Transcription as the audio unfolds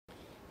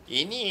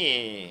Ini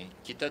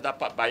kita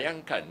dapat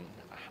bayangkan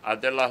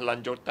adalah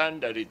lanjutan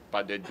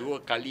daripada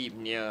 2 kali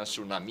punya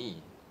tsunami.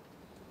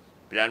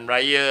 Pilihan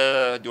Raya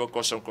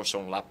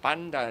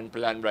 2008 dan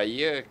Pilihan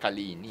Raya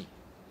kali ini.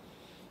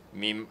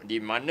 Di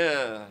mana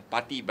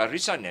Parti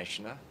Barisan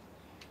Nasional,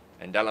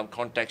 dan dalam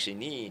konteks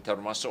ini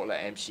termasuklah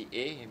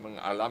MCA,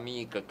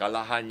 mengalami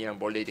kekalahan yang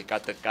boleh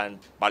dikatakan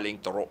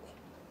paling teruk.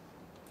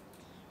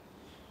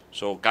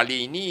 So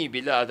kali ini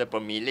bila ada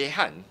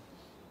pemilihan,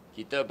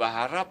 kita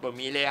berharap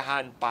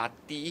pemilihan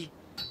parti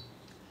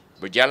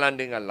berjalan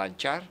dengan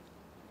lancar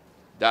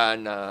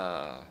dan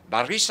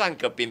barisan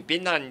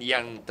kepimpinan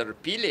yang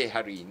terpilih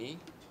hari ini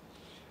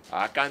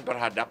akan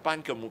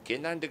berhadapan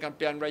kemungkinan dengan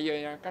pilihan raya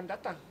yang akan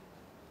datang.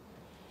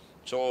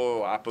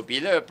 So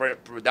apabila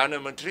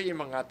Perdana Menteri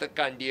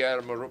mengatakan dia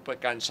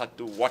merupakan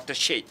satu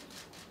watershed,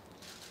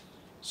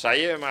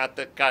 saya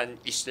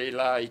mengatakan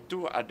istilah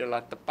itu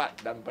adalah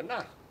tepat dan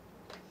benar.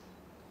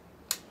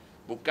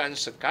 Bukan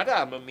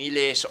sekadar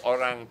memilih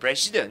seorang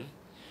presiden,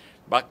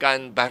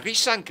 bahkan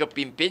barisan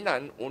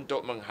kepimpinan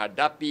untuk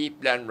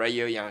menghadapi pilihan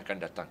raya yang akan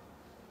datang.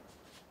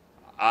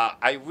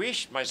 I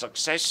wish my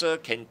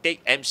successor can take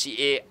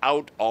MCA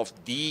out of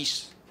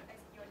these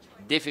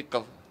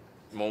difficult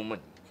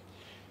moments.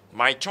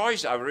 My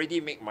choice, I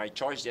already made my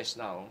choice just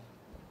now.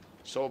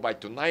 So by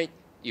tonight,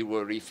 it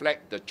will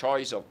reflect the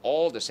choice of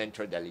all the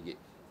central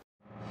delegates.